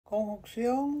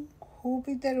Conjunción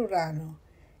Jupiter-Urano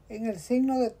en el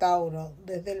signo de Tauro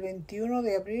desde el 21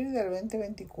 de abril del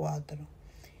 2024.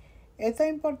 Esta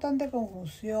importante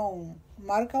conjunción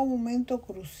marca un momento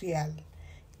crucial,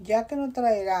 ya que nos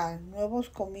traerá nuevos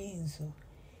comienzos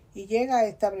y llega a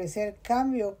establecer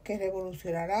cambios que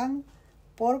revolucionarán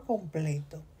por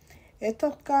completo.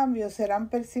 Estos cambios serán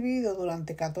percibidos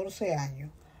durante 14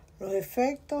 años. Los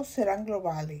efectos serán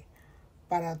globales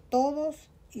para todos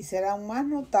y serán más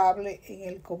notables en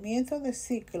el comienzo del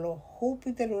ciclo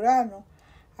Júpiter-Urano,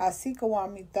 así como a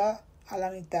la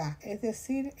mitad, es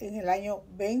decir, en el año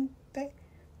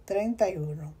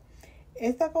 2031.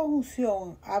 Esta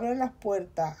conjunción abre las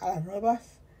puertas a las nuevas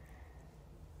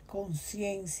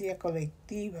conciencia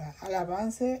colectiva, al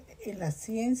avance en la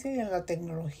ciencia y en la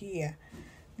tecnología,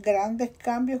 grandes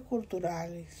cambios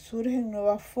culturales, surgen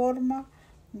nuevas formas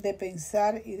de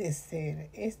pensar y de ser.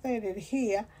 Esta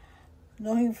energía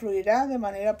nos influirá de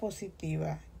manera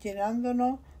positiva,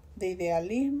 llenándonos de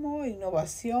idealismo,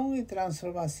 innovación y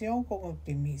transformación con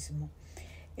optimismo,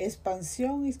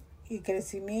 expansión y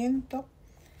crecimiento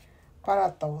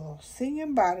para todos. Sin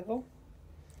embargo,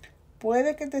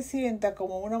 puede que te sientas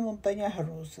como una montaña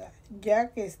rusa, ya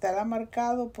que estará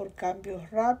marcado por cambios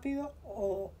rápidos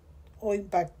o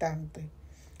impactantes.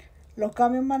 Los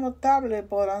cambios más notables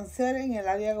podrán ser en el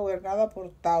área gobernada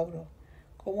por Tauro,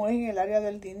 como es en el área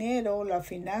del dinero, la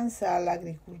finanza, la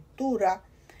agricultura,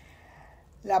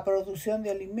 la producción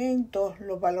de alimentos,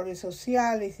 los valores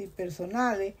sociales y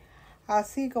personales,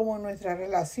 así como en nuestra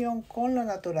relación con la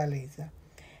naturaleza.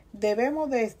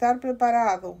 Debemos de estar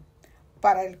preparados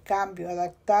para el cambio,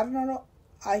 adaptarnos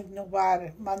a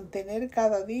innovar, mantener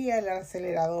cada día el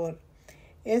acelerador.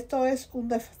 Esto es un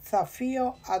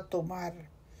desafío a tomar.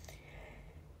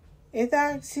 Esta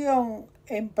acción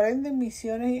emprende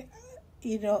misiones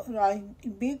y nos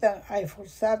invitan a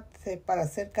esforzarse para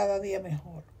ser cada día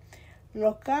mejor.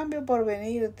 Los cambios por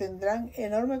venir tendrán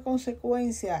enormes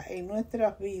consecuencias en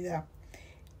nuestras vidas,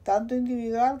 tanto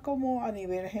individual como a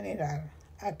nivel general.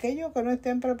 Aquellos que no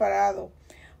estén preparados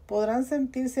podrán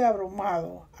sentirse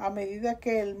abrumados a medida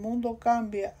que el mundo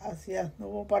cambia hacia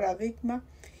nuevos paradigmas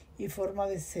y formas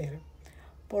de ser.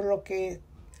 Por lo que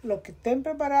los que estén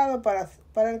preparados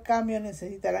para el cambio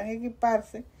necesitarán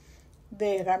equiparse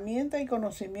de herramientas y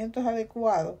conocimientos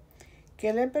adecuados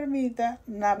que les permita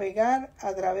navegar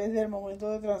a través del momento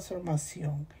de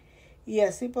transformación y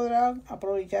así podrán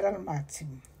aprovechar al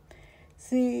máximo.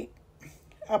 Si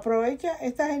aprovecha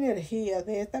estas energías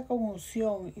de esta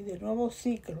conjunción y del nuevo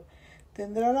ciclo,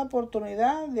 tendrás la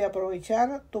oportunidad de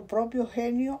aprovechar tu propio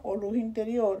genio o luz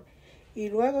interior y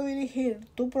luego dirigir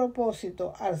tu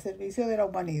propósito al servicio de la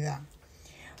humanidad.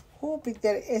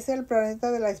 Júpiter es el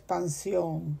planeta de la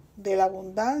expansión, de la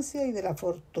abundancia y de la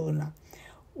fortuna.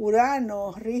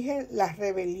 Urano rige la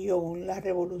rebelión, la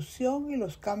revolución y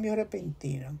los cambios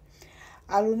repentinos.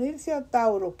 Al unirse a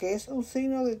Tauro, que es un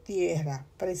signo de tierra,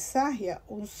 presagia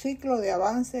un ciclo de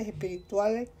avances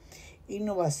espirituales,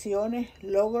 innovaciones,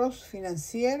 logros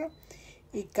financieros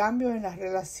y cambios en las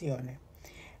relaciones.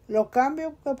 Los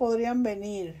cambios que podrían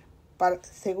venir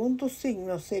según tu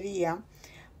signo serían: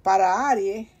 para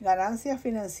Aries, ganancias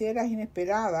financieras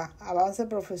inesperadas, avance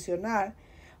profesional,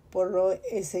 por lo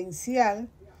esencial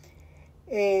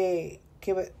que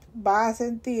va a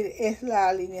sentir es la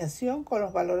alineación con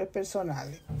los valores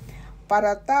personales.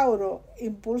 Para Tauro,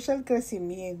 impulsa el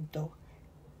crecimiento,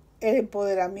 el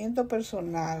empoderamiento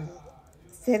personal.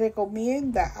 Se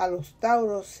recomienda a los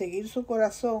Tauros seguir su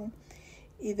corazón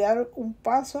y dar un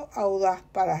paso audaz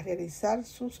para realizar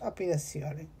sus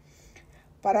aspiraciones.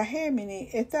 Para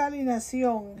Géminis, esta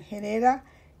alineación genera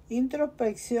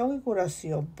introspección y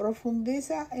curación,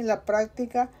 profundiza en la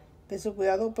práctica de su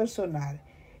cuidado personal,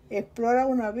 explora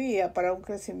una vía para un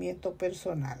crecimiento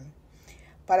personal.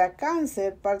 Para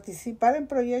Cáncer, participar en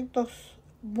proyectos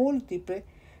múltiples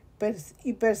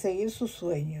y perseguir sus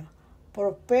sueños,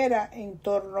 prospera en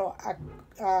torno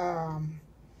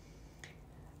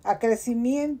a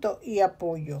crecimiento y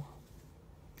apoyo.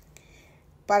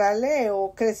 Para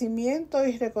Leo, crecimiento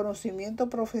y reconocimiento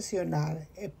profesional.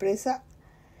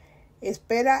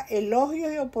 Espera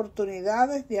elogios y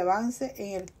oportunidades de avance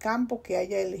en el campo que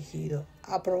haya elegido.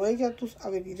 Aprovecha tus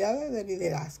habilidades de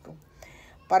liderazgo.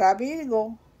 Para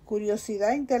Virgo,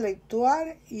 curiosidad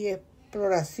intelectual y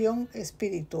exploración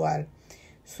espiritual.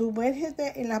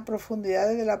 Sumérgete en las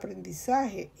profundidades del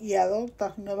aprendizaje y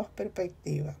adopta nuevas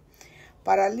perspectivas.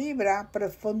 Para Libra,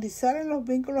 profundizar en los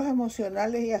vínculos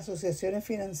emocionales y asociaciones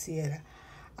financieras,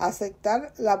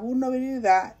 aceptar la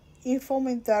vulnerabilidad y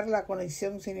fomentar la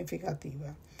conexión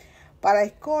significativa. Para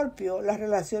Escorpio, las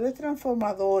relaciones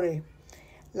transformadoras,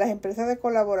 Las empresas de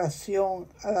colaboración,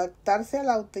 adaptarse a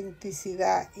la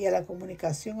autenticidad y a la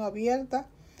comunicación abierta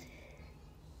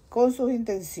con sus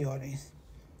intenciones.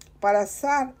 Para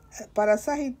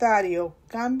Sagitario,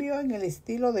 cambio en el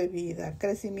estilo de vida,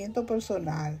 crecimiento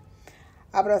personal,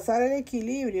 abrazar el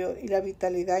equilibrio y la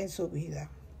vitalidad en su vida.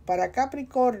 Para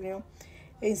Capricornio,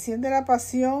 enciende la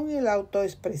pasión y la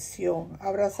autoexpresión,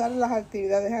 abrazar las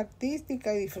actividades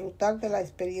artísticas y disfrutar de las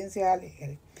experiencias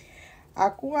alegres.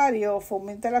 Acuario,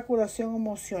 fomenta la curación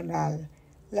emocional,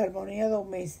 la armonía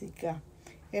doméstica,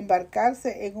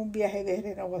 embarcarse en un viaje de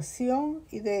renovación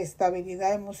y de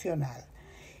estabilidad emocional.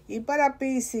 Y para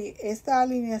Piscis, esta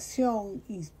alineación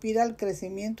inspira el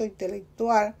crecimiento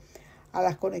intelectual, a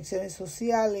las conexiones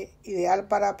sociales, ideal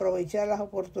para aprovechar las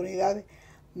oportunidades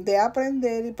de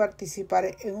aprender y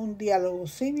participar en un diálogo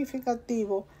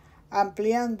significativo,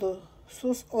 ampliando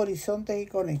sus horizontes y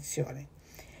conexiones.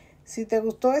 Si te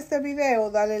gustó este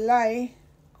video, dale like,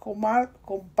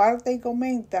 comparte y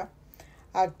comenta.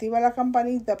 Activa la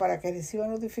campanita para que reciba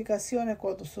notificaciones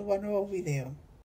cuando suba nuevos videos.